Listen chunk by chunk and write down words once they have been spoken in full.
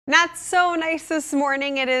Not so nice this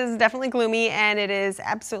morning. It is definitely gloomy and it is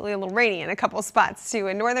absolutely a little rainy in a couple spots too.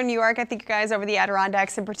 In northern New York, I think you guys over the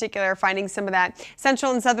Adirondacks in particular are finding some of that.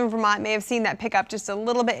 Central and southern Vermont may have seen that pick up just a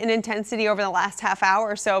little bit in intensity over the last half hour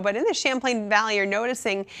or so. But in the Champlain Valley, you're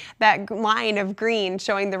noticing that line of green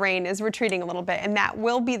showing the rain is retreating a little bit. And that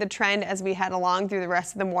will be the trend as we head along through the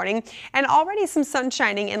rest of the morning. And already some sun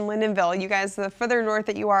shining in Lyndonville. You guys, the further north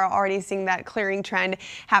that you are already seeing that clearing trend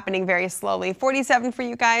happening very slowly. 47 for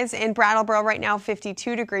you guys. In Brattleboro right now,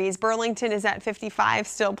 52 degrees. Burlington is at 55,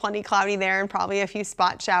 still plenty cloudy there and probably a few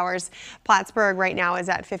spot showers. Plattsburgh right now is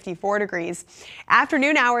at 54 degrees.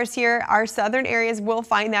 Afternoon hours here, our southern areas will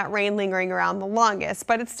find that rain lingering around the longest,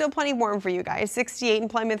 but it's still plenty warm for you guys. 68 in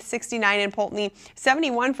Plymouth, 69 in Poultney,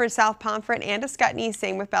 71 for South Pomfret and Ascutney,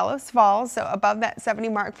 same with Bellows Falls, so above that 70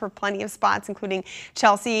 mark for plenty of spots, including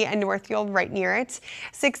Chelsea and Northfield right near it.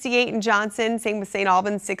 68 in Johnson, same with St.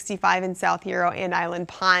 Albans, 65 in South Hero and Island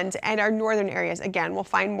Pond. And our northern areas, again, will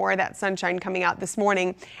find more of that sunshine coming out this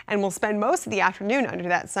morning, and we'll spend most of the afternoon under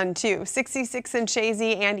that sun too. 66 in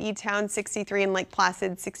Chazy and E-Town, 63 in Lake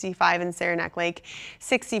Placid, 65 in Saranac Lake,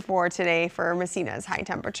 64 today for Massina's high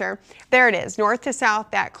temperature. There it is, north to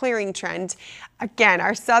south, that clearing trend. Again,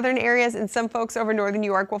 our southern areas and some folks over northern New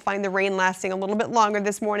York will find the rain lasting a little bit longer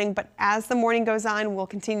this morning, but as the morning goes on, we'll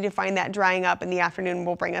continue to find that drying up, and the afternoon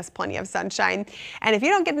will bring us plenty of sunshine. And if you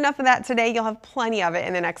don't get enough of that today, you'll have plenty of it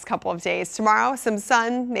in the next couple of days. Tomorrow, some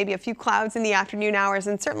sun, maybe a few clouds in the afternoon hours,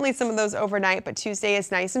 and certainly some of those overnight, but Tuesday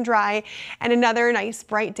is nice and dry, and another nice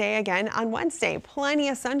bright day again on Wednesday. Plenty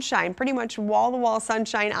of sunshine, pretty much wall-to-wall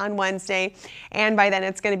sunshine on Wednesday, and by then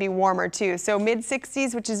it's going to be warmer too. So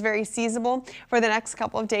mid-60s, which is very seasonable for the next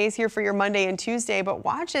couple of days here for your Monday and Tuesday, but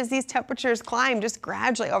watch as these temperatures climb just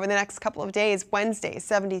gradually over the next couple of days. Wednesday,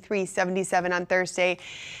 73, 77 on Thursday,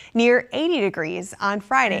 near 80 degrees on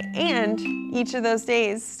Friday, and each of those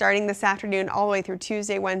days starting this afternoon all the way through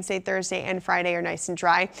Tuesday, Wednesday, Thursday, and Friday are nice and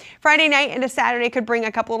dry. Friday night into Saturday could bring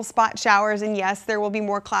a couple little spot showers, and yes, there will be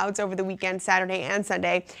more clouds over the weekend, Saturday and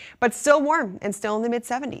Sunday, but still warm and still in the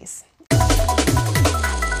mid-70s.